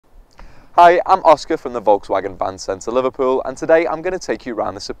Hi, I'm Oscar from the Volkswagen Van Centre Liverpool, and today I'm going to take you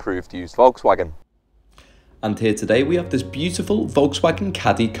around this approved used Volkswagen. And here today we have this beautiful Volkswagen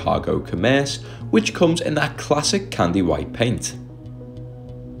Caddy Cargo Commerce, which comes in that classic candy white paint.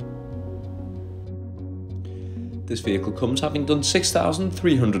 This vehicle comes having done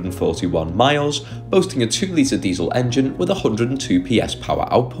 6,341 miles, boasting a 2-litre diesel engine with 102 PS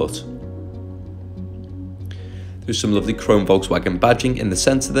power output. There's some lovely chrome Volkswagen badging in the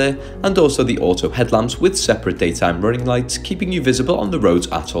centre there, and also the auto headlamps with separate daytime running lights, keeping you visible on the roads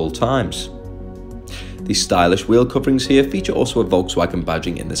at all times. These stylish wheel coverings here feature also a Volkswagen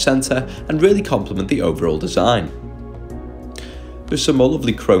badging in the centre and really complement the overall design. There's some more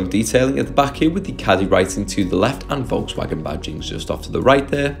lovely chrome detailing at the back here with the Caddy writing to the left and Volkswagen badgings just off to the right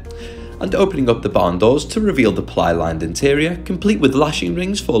there, and opening up the barn doors to reveal the ply-lined interior, complete with lashing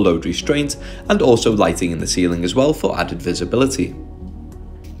rings for load restraint and also lighting in the ceiling as well for added visibility.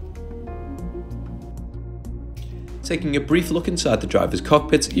 Taking a brief look inside the driver's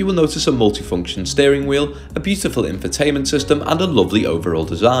cockpit, you will notice a multifunction steering wheel, a beautiful infotainment system and a lovely overall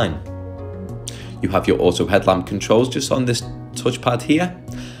design. You have your auto headlamp controls just on this touchpad here,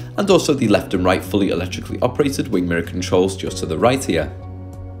 and also the left and right fully electrically operated wing mirror controls just to the right here.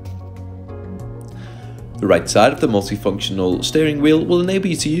 The right side of the multifunctional steering wheel will enable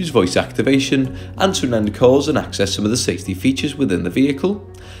you to use voice activation, answer and end calls and access some of the safety features within the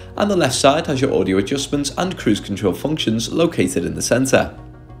vehicle, and the left side has your audio adjustments and cruise control functions located in the centre.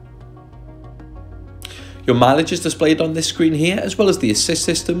 Your mileage is displayed on this screen here, as well as the assist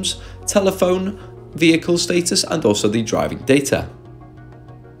systems, telephone, vehicle status and also the driving data.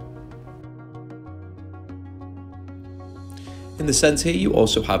 In the centre here you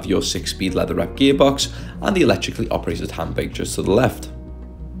also have your 6-speed leather-wrapped gearbox and the electrically operated handbrake just to the left.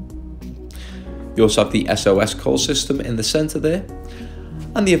 You also have the SOS call system in the centre there,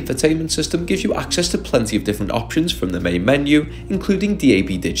 and the infotainment system gives you access to plenty of different options from the main menu, including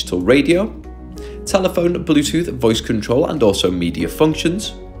DAB digital radio, telephone, Bluetooth, voice control and also media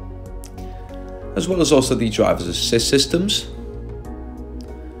functions, as well as also the driver's assist systems,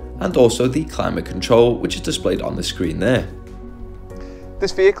 and also the climate control, which is displayed on the screen there.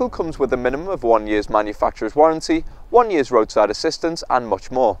 This vehicle comes with a minimum of 1 year's manufacturer's warranty, 1 year's roadside assistance and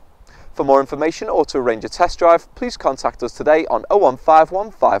much more. For more information or to arrange a test drive, please contact us today on 0151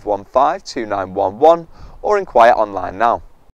 515 2911 or inquire online now.